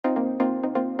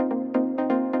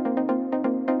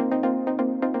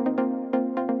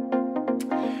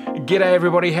G'day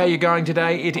everybody, how you going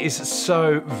today? It is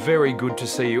so very good to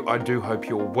see you. I do hope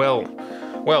you're well.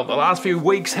 Well, the last few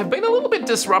weeks have been a little bit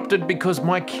disrupted because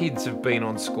my kids have been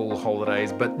on school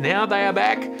holidays, but now they are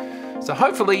back. So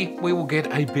hopefully we will get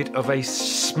a bit of a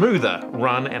smoother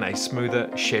run and a smoother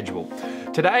schedule.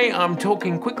 Today I'm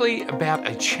talking quickly about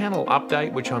a channel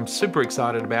update, which I'm super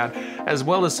excited about, as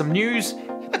well as some news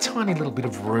and a tiny little bit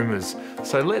of rumors.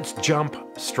 So let's jump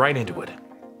straight into it.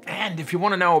 And if you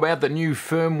want to know about the new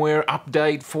firmware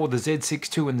update for the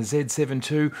Z6II and the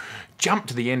Z7II, jump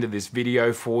to the end of this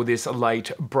video for this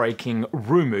late breaking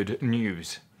rumoured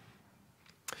news.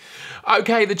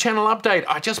 Okay, the channel update.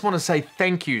 I just want to say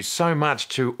thank you so much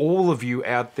to all of you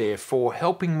out there for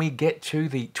helping me get to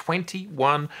the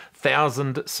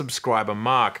 21,000 subscriber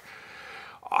mark.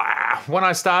 When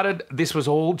I started, this was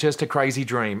all just a crazy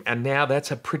dream, and now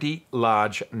that's a pretty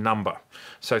large number.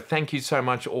 So thank you so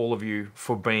much, all of you,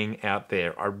 for being out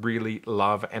there. I really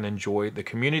love and enjoy the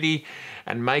community,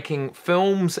 and making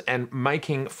films and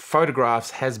making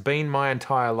photographs has been my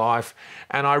entire life,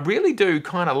 and I really do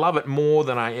kind of love it more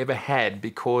than I ever had,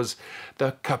 because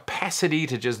the capacity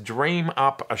to just dream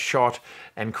up a shot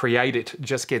and create it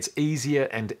just gets easier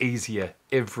and easier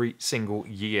every single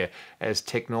year as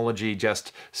technology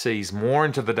just sees more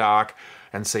into the dark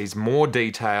and sees more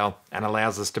detail and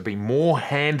allows us to be more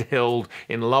handheld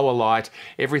in lower light.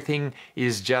 Everything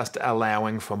is just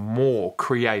allowing for more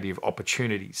creative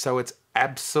opportunities. So it's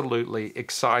absolutely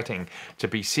exciting to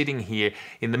be sitting here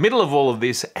in the middle of all of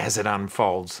this as it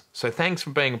unfolds. So thanks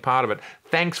for being a part of it.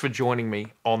 Thanks for joining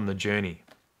me on the journey.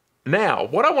 Now,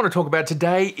 what I want to talk about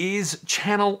today is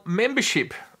channel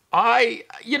membership.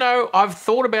 I've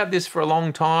thought about this for a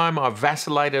long time. I've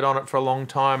vacillated on it for a long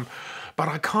time, but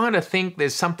I kind of think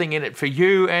there's something in it for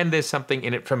you and there's something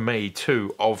in it for me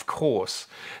too, of course.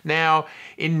 Now,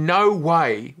 in no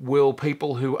way will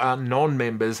people who are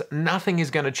non-members, nothing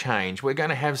is going to change. We're going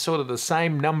to have sort of the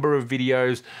same number of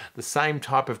videos, the same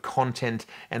type of content,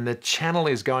 and the channel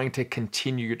is going to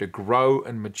continue to grow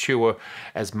and mature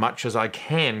as much as I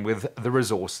can with the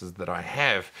resources that I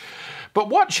have. But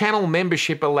what channel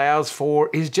membership allows for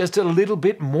is just a little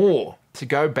bit more to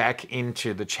go back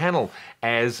into the channel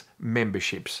as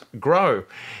memberships grow.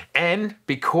 And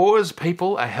because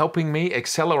people are helping me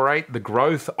accelerate the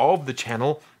growth of the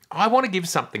channel, I want to give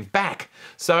something back.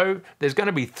 So there's going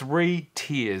to be 3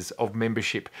 tiers of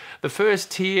membership. The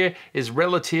first tier is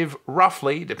relative,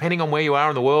 roughly, depending on where you are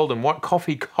in the world and what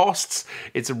coffee costs,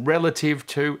 it's relative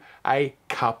to a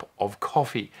cup of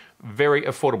coffee. Very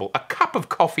affordable. A cup of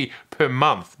coffee per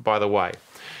month, by the way.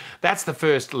 That's the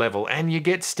first level, and you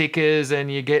get stickers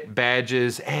and you get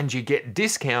badges and you get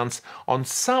discounts on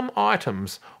some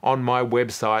items on my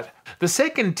website. The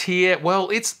second tier,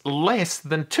 well, it's less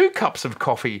than 2 cups of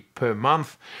coffee per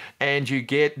month, and you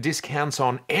get discounts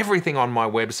on everything on my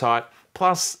website,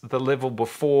 plus the level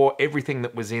before, everything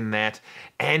that was in that,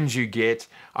 and you get,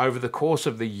 over the course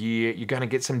of the year, you're going to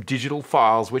get some digital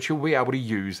files which you'll be able to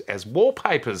use as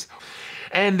wallpapers.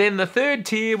 And then the third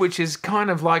tier, which is kind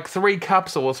of like 3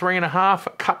 cups or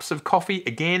 3.5 cups of coffee,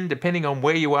 again, depending on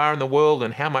where you are in the world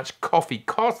and how much coffee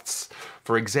costs.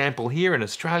 For example, here in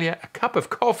Australia, a cup of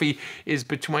coffee is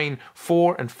between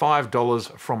 $4 and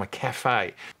 $5 from a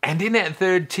cafe. And in that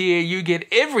third tier, you get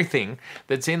everything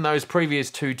that's in those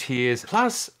previous 2 tiers.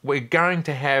 Plus, we're going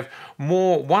to have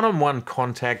more one-on-one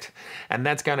contact, and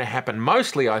that's going to happen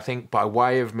mostly, I think, by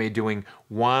way of me doing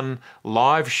 1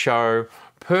 live show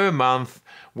per month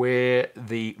where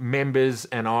the members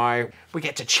and we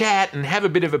get to chat and have a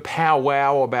bit of a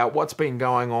powwow about what's been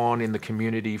going on in the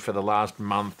community for the last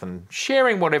month and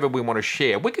sharing whatever we want to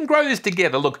share. We can grow this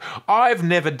together. Look, I've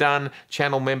never done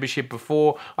channel membership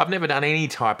before. I've never done any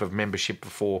type of membership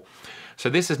before. So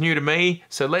this is new to me,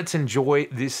 so let's enjoy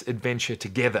this adventure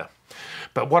together.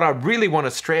 But what I really want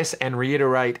to stress and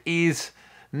reiterate is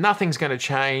nothing's going to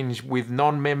change with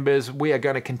non-members. We are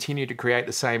going to continue to create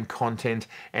the same content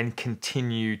and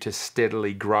continue to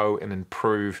steadily grow and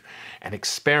improve and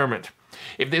experiment.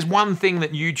 If there's one thing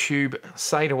that YouTube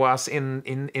say to us in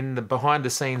the behind the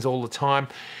scenes all the time,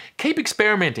 keep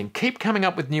experimenting, keep coming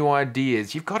up with new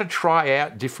ideas. You've got to try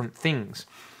out different things.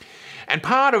 And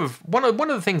part of one of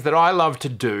the things that I love to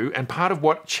do, and part of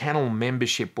what channel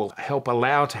membership will help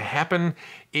allow to happen,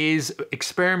 is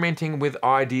experimenting with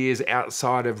ideas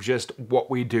outside of just what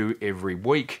we do every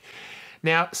week.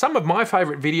 Now, some of my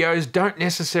favorite videos don't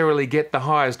necessarily get the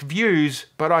highest views,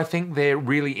 but I think they're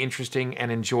really interesting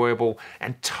and enjoyable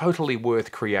and totally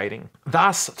worth creating.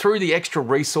 Thus, through the extra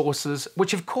resources,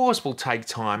 which of course will take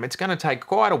time, it's going to take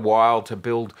quite a while to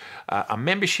build a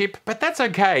membership, but that's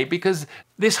okay because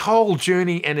this whole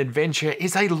journey and adventure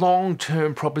is a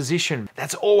long-term proposition.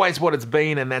 That's always what it's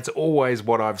been, and that's always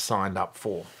what I've signed up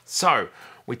for. So,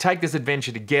 we take this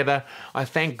adventure together. I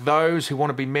thank those who want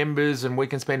to be members, and we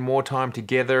can spend more time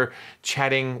together,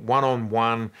 chatting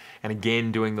one-on-one, and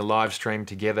again, doing the live stream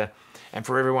together. And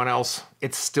for everyone else,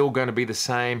 it's still going to be the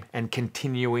same and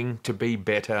continuing to be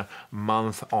better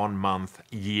month on month,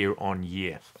 year on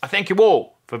year. I thank you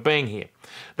all for being here.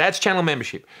 That's channel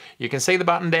membership. You can see the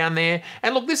button down there.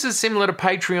 And look, this is similar to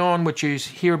Patreon, which you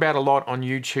hear about a lot on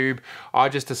YouTube. I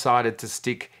just decided to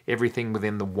stick everything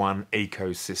within the one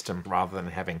ecosystem rather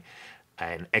than having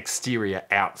an exterior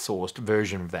outsourced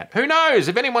version of that. Who knows?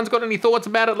 If anyone's got any thoughts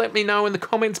about it, let me know in the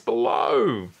comments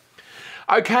below.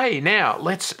 Okay, now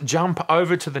let's jump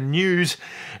over to the news,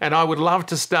 and I would love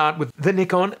to start with the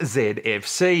Nikon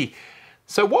ZFC.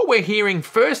 So what we're hearing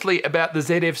firstly about the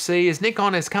ZFC is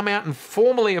Nikon has come out and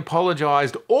formally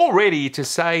apologized already to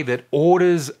say that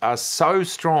orders are so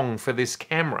strong for this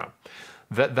camera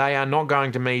that they are not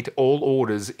going to meet all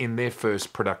orders in their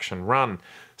first production run.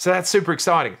 So that's super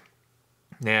exciting.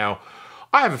 Now,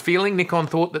 I have a feeling Nikon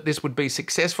thought that this would be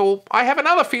successful. I have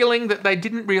another feeling that they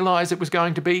didn't realize it was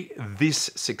going to be this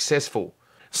successful.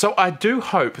 So I do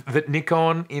hope that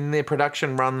Nikon in their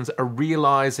production runs are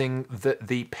realizing that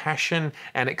the passion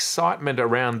and excitement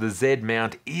around the Z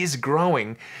mount is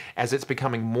growing as it's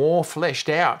becoming more fleshed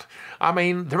out. I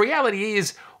mean, the reality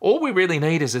is all we really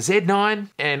need is a Z9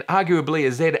 and arguably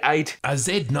a Z8, a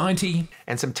Z90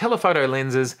 and some telephoto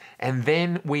lenses, and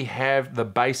then we have the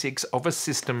basics of a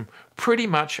system pretty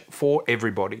much for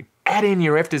everybody. Add in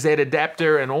your F to Z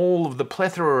adapter and all of the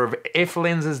plethora of F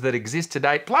lenses that exist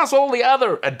today, plus all the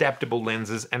other adaptable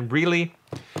lenses, and really,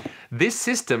 this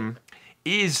system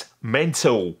is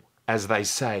mental, as they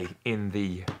say in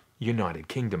the United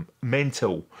Kingdom.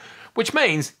 Mental. Which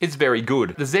means it's very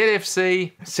good. The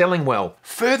ZFC selling well.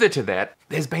 Further to that,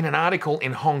 there's been an article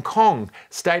in Hong Kong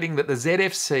stating that the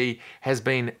ZFC has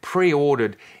been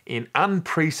pre-ordered in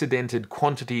unprecedented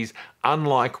quantities,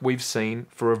 unlike we've seen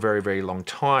for a very, very long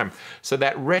time. So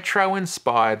that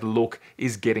retro-inspired look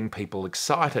is getting people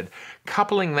excited.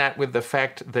 Coupling that with the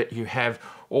fact that you have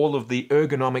all of the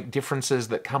ergonomic differences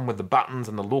that come with the buttons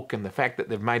and the look, and the fact that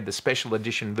they've made the special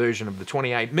edition version of the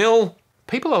 28mm,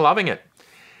 people are loving it.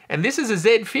 And this is a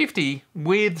Z50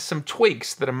 with some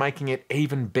tweaks that are making it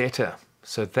even better.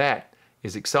 So that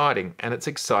is exciting, and it's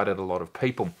excited a lot of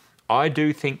people. I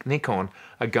do think Nikon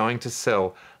are going to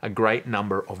sell a great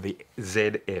number of the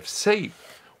ZFC,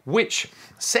 which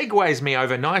segues me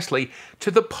over nicely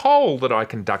to the poll that I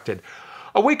conducted.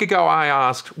 A week ago I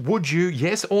asked, would you,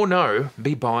 yes or no,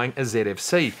 be buying a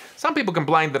ZFC? Some people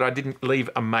complained that I didn't leave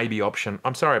a maybe option.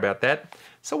 I'm sorry about that.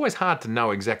 It's always hard to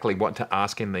know exactly what to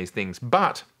ask in these things,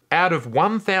 but out of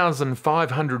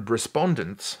 1,500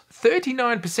 respondents,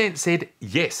 39% said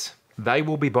yes, they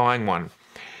will be buying one.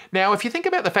 Now, if you think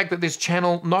about the fact that this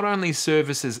channel not only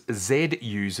services Z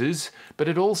users, but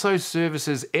it also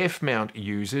services F-mount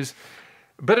users,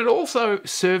 but it also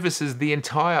services the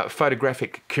entire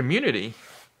photographic community,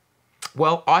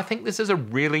 well, I think this is a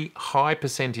really high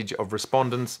percentage of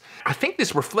respondents. I think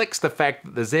this reflects the fact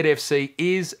that the ZFC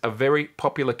is a very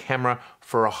popular camera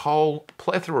for a whole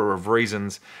plethora of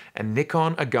reasons, and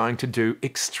Nikon are going to do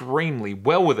extremely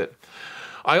well with it.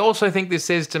 I also think this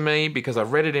says to me, because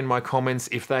I've read it in my comments,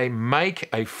 if they make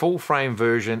a full frame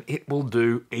version, it will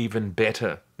do even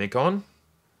better. Nikon,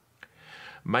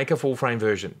 make a full frame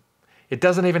version. It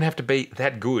doesn't even have to be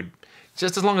that good.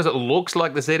 Just as long as it looks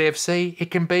like the ZFC, it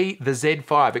can be the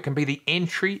Z5. It can be the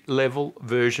entry-level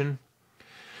version.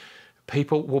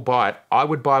 People will buy it. I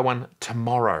would buy one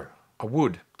tomorrow. I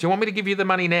would. Do you want me to give you the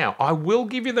money now? I will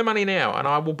give you the money now, and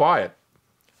I will buy it.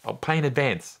 I'll pay in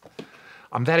advance.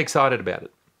 I'm that excited about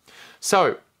it.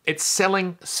 So, it's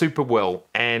selling super well,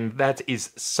 and that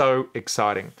is so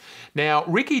exciting. Now,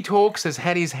 Ricky Talks has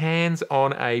had his hands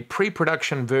on a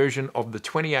pre-production version of the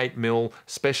 28mm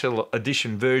special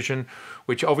edition version,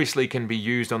 which obviously can be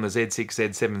used on the Z6,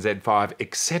 Z7, Z5,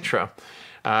 etc.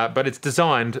 But it's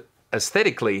designed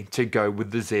aesthetically to go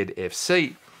with the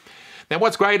ZFC. Now,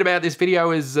 what's great about this video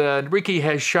is Ricky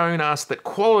has shown us that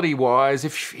quality-wise,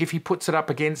 if he puts it up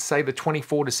against, say, the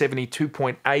 24-70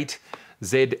 2.8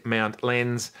 Z mount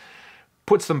lens,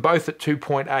 puts them both at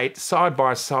 2.8 side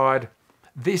by side,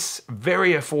 this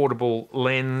very affordable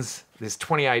lens, this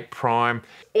 28 prime,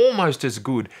 almost as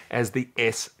good as the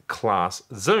S class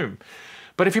zoom.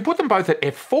 But if you put them both at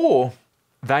f4,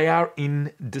 they are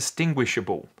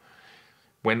indistinguishable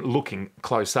when looking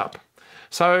close up.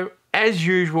 So as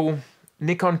usual,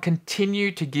 Nikon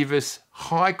continue to give us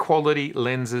high quality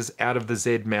lenses out of the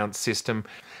Z mount system.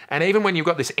 And even when you've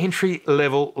got this entry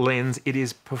level lens, it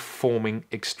is performing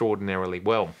extraordinarily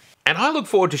well. And I look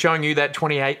forward to showing you that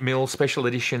 28mm special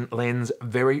edition lens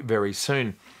very, very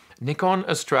soon. Nikon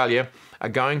Australia are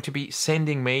going to be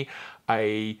sending me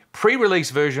a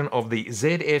pre-release version of the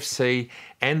ZFC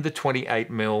and the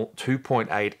 28mm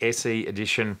 2.8 SE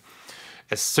edition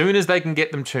as soon as they can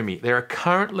get them to me. There are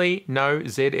currently no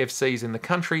ZFCs in the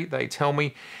country, they tell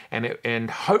me,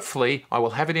 and hopefully I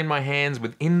will have it in my hands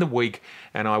within the week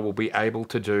and I will be able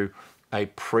to do a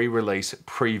pre-release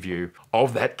preview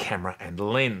of that camera and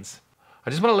lens.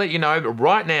 I just want to let you know that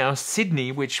right now,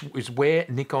 Sydney, which is where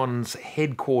Nikon's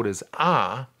headquarters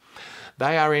are,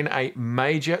 they are in a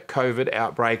major COVID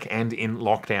outbreak and in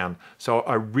lockdown. So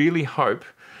I really hope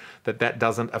that that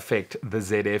doesn't affect the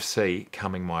ZFC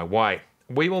coming my way.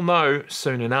 We will know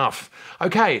soon enough.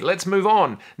 Okay, let's move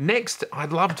on. Next,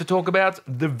 I'd love to talk about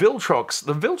the Viltrox.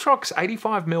 The Viltrox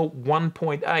 85mm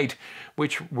 1.8,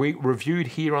 which we reviewed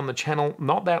here on the channel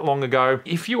not that long ago.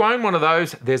 If you own one of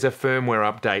those, there's a firmware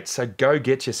update, so go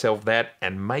get yourself that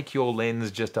and make your lens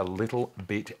just a little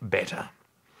bit better.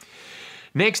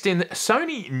 Next in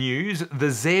Sony news, the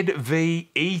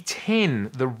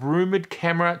ZV-E10, the rumored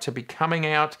camera to be coming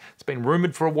out. It's been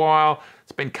rumored for a while,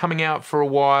 it's been coming out for a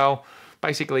while.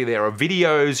 Basically, there are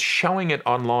videos showing it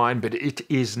online, but it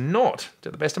is not, to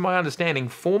the best of my understanding,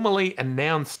 formally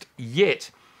announced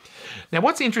yet. Now,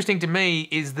 what's interesting to me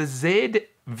is the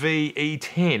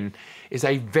ZV-E10 is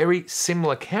a very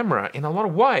similar camera in a lot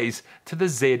of ways to the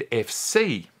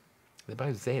ZFC. They're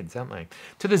both Zs, aren't they?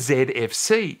 To the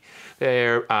ZFC.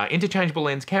 They're interchangeable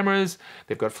lens cameras,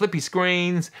 they've got flippy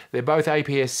screens, they're both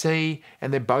APS-C,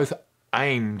 and they're both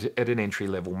aimed at an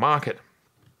entry-level market.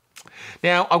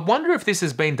 Now, I wonder if this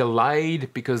has been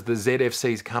delayed because the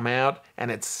ZFC's come out and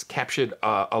it's captured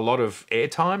a lot of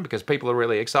airtime because people are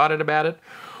really excited about it,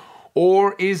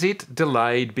 or is it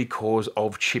delayed because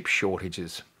of chip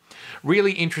shortages?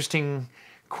 Really interesting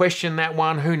question, that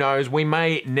one. Who knows? We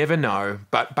may never know,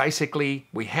 but basically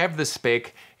we have the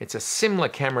spec. It's a similar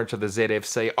camera to the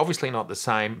ZFC, obviously not the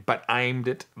same, but aimed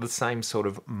at the same sort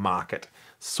of market,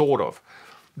 sort of.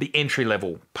 The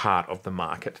entry-level part of the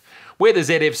market. Where the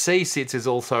ZFC sits is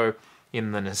also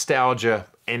in the nostalgia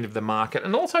end of the market,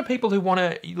 and also people who want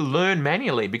to learn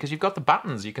manually because you've got the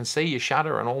buttons, you can see your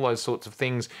shutter and all those sorts of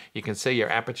things. You can see your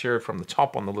aperture from the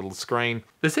top on the little screen.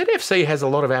 The ZFC has a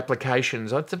lot of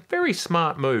applications. It's a very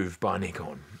smart move by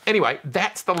Nikon. Anyway,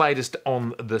 that's the latest on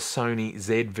the Sony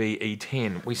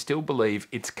ZV-E10. We still believe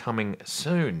it's coming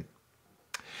soon.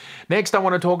 Next, I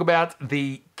want to talk about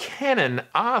the Canon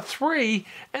R3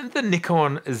 and the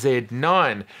Nikon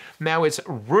Z9. Now, it's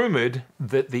rumored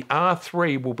that the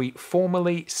R3 will be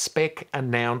formally spec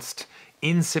announced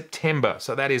in September.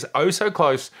 So that is oh so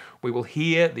close. We will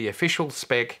hear the official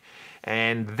spec,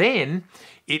 and then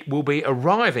it will be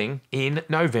arriving in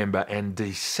November and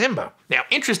December. Now,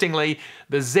 interestingly,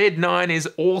 the Z9 is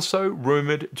also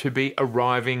rumored to be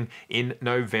arriving in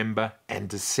November and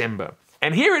December.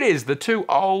 And here it is, the two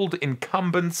old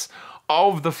incumbents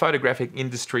of the photographic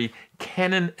industry,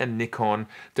 Canon and Nikon,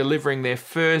 delivering their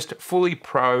first fully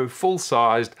pro,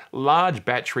 full-sized, large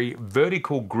battery,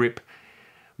 vertical grip,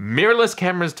 mirrorless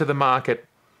cameras to the market,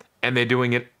 and they're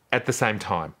doing it at the same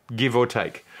time, give or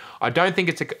take. I don't think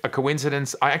it's a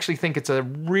coincidence. I actually think it's a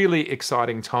really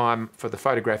exciting time for the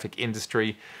photographic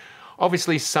industry.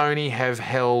 Obviously, Sony have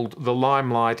held the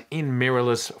limelight in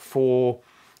mirrorless for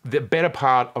the better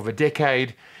part of a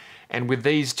decade, and with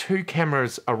these two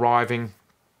cameras arriving,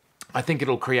 I think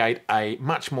it'll create a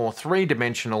much more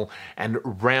three-dimensional and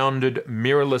rounded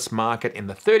mirrorless market in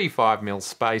the 35mm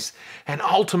space, and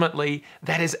ultimately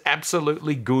that is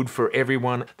absolutely good for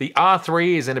everyone. The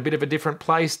R3 is in a bit of a different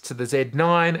place to the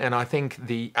Z9, and I think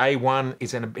the A1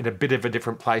 is in a bit of a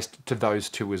different place to those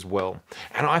two as well.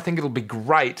 And I think it'll be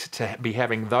great to be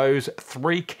having those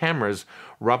three cameras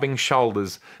rubbing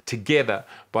shoulders together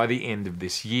by the end of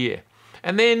this year.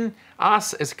 And then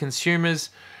us as consumers,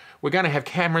 we're going to have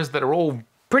cameras that are all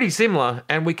pretty similar,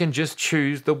 and we can just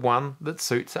choose the one that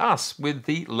suits us with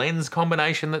the lens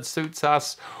combination that suits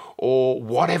us, or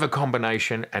whatever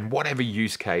combination and whatever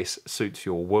use case suits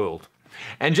your world.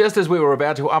 And just as we were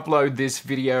about to upload this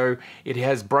video, it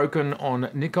has broken on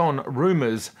Nikon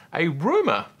Rumors, a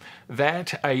rumor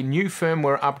that a new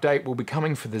firmware update will be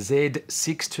coming for the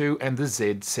Z6II and the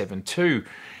Z7II.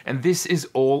 And this is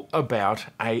all about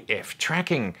AF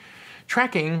tracking.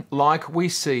 tracking like we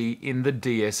see in the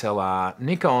DSLR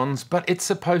Nikons, but it's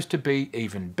supposed to be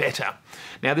even better.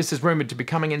 Now, this is rumored to be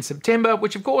coming in September,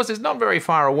 which of course is not very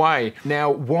far away. Now,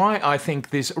 why I think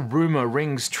this rumor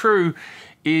rings true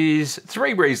is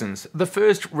 3 reasons. The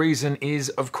first reason is,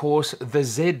 of course, the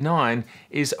Z9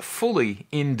 is fully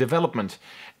in development.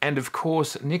 And of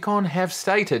course, Nikon have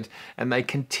stated, and they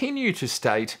continue to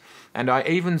state, and I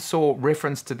even saw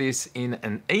reference to this in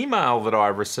an email that I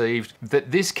received,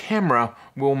 that this camera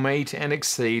will meet and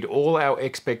exceed all our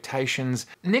expectations.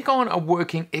 Nikon are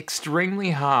working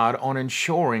extremely hard on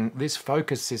ensuring this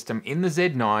focus system in the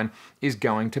Z9 is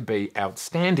going to be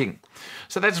outstanding.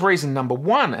 So that's reason number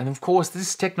 1, and of course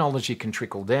this technology can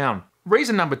trickle down.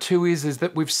 Reason number 2 is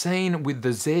that we've seen with the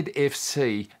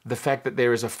ZFC the fact that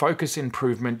there is a focus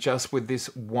improvement just with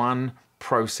this one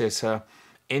processor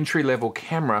entry-level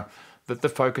camera, that the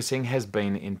focusing has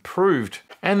been improved.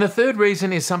 And the third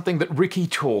reason is something that Ricky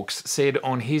Talks said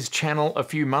on his channel a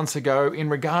few months ago in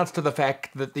regards to the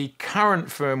fact that the current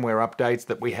firmware updates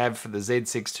that we have for the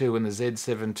Z6II and the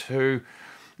Z7II,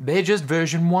 they're just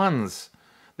version 1s.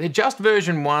 They're just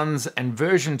version 1s, and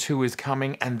version 2 is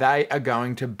coming, and they are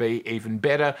going to be even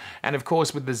better. And of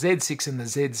course, with the Z6 and the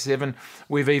Z7,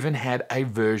 we've even had a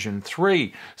version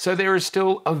 3. So there is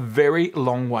still a very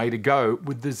long way to go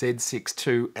with the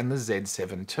Z6II and the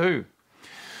Z7II.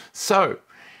 So,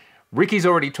 Ricky's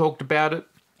already talked about it.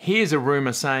 Here's a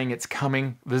rumor saying it's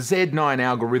coming. The Z9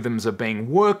 algorithms are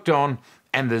being worked on,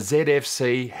 and the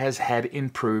ZFC has had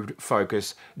improved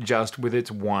focus just with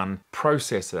its one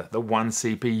processor, the one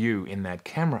CPU in that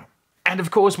camera. And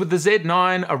of course, with the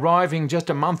Z9 arriving just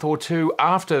a month or 2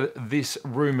 after this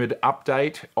rumoured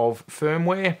update of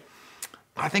firmware,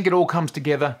 I think it all comes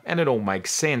together and it all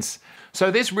makes sense.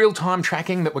 So this real-time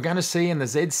tracking that we're going to see in the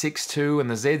Z6II and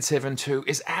the Z7II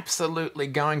is absolutely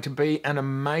going to be an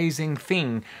amazing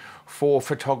thing for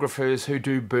photographers who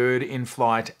do bird in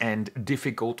flight and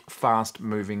difficult,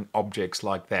 fast-moving objects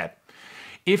like that.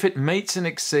 If it meets and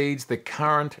exceeds the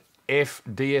current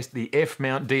the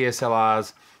F-mount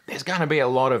DSLRs, there's going to be a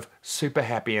lot of super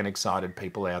happy and excited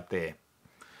people out there.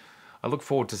 I look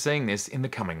forward to seeing this in the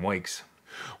coming weeks.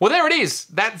 Well, there it is.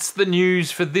 That's the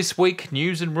news for this week.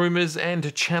 News and rumours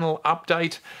and channel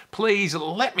update. Please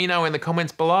let me know in the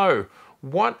comments below.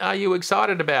 What are you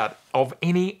excited about of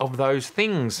any of those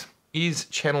things? Is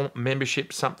channel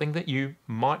membership something that you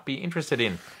might be interested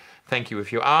in? Thank you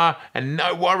if you are, and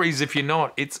no worries if you're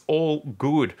not. It's all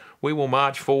good. We will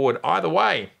march forward either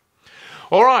way.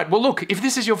 All right, well look, if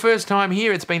this is your first time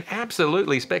here, it's been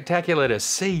absolutely spectacular to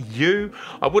see you.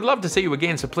 I would love to see you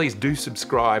again, so please do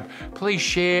subscribe. Please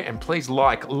share and please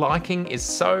like. Liking is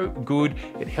so good.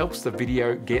 It helps the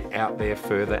video get out there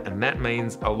further, and that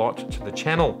means a lot to the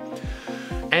channel.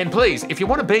 And please, if you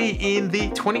want to be in the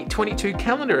 2022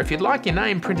 calendar, if you'd like your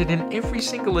name printed in every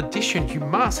single edition, you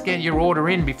must get your order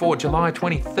in before July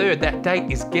 23rd. That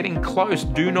date is getting close.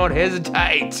 Do not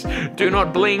hesitate. Do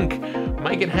not blink.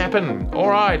 Make it happen. All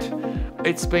right.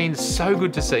 It's been so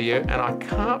good to see you, and I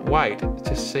can't wait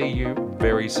to see you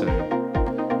very soon.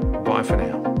 Bye for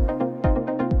now.